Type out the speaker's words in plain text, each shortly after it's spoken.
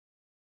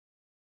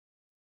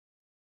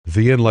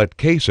The inlet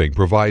casing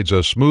provides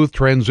a smooth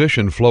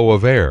transition flow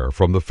of air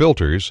from the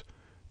filters,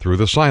 through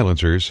the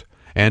silencers,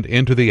 and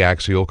into the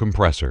axial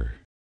compressor.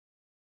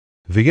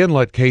 The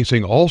inlet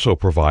casing also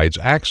provides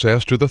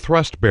access to the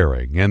thrust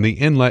bearing and the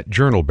inlet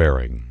journal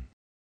bearing.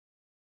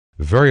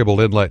 Variable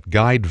inlet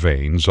guide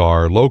vanes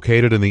are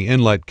located in the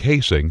inlet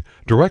casing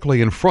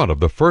directly in front of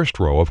the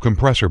first row of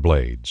compressor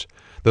blades.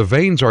 The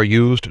vanes are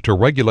used to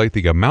regulate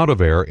the amount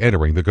of air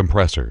entering the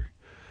compressor.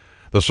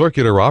 The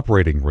circular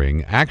operating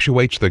ring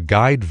actuates the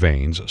guide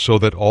vanes so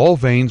that all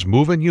vanes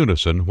move in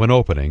unison when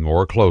opening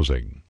or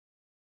closing.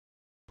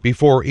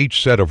 Before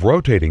each set of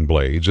rotating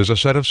blades is a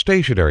set of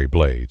stationary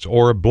blades,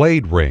 or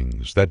blade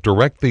rings, that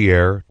direct the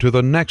air to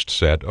the next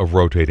set of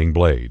rotating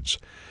blades.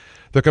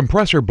 The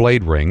compressor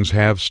blade rings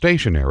have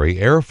stationary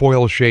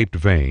airfoil-shaped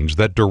vanes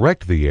that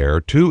direct the air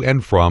to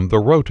and from the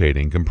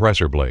rotating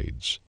compressor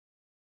blades.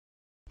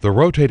 The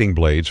rotating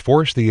blades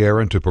force the air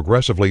into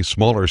progressively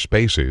smaller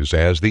spaces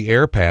as the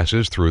air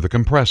passes through the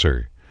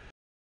compressor.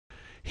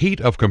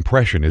 Heat of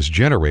compression is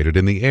generated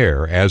in the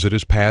air as it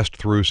is passed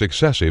through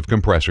successive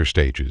compressor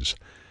stages.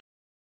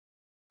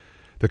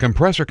 The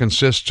compressor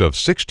consists of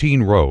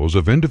 16 rows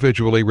of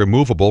individually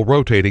removable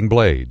rotating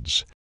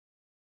blades.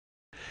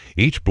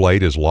 Each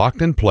blade is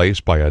locked in place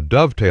by a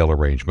dovetail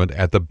arrangement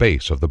at the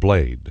base of the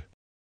blade.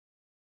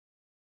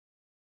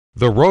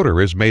 The rotor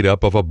is made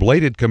up of a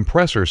bladed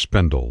compressor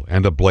spindle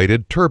and a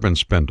bladed turbine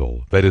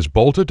spindle that is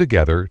bolted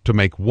together to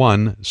make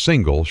one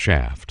single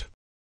shaft.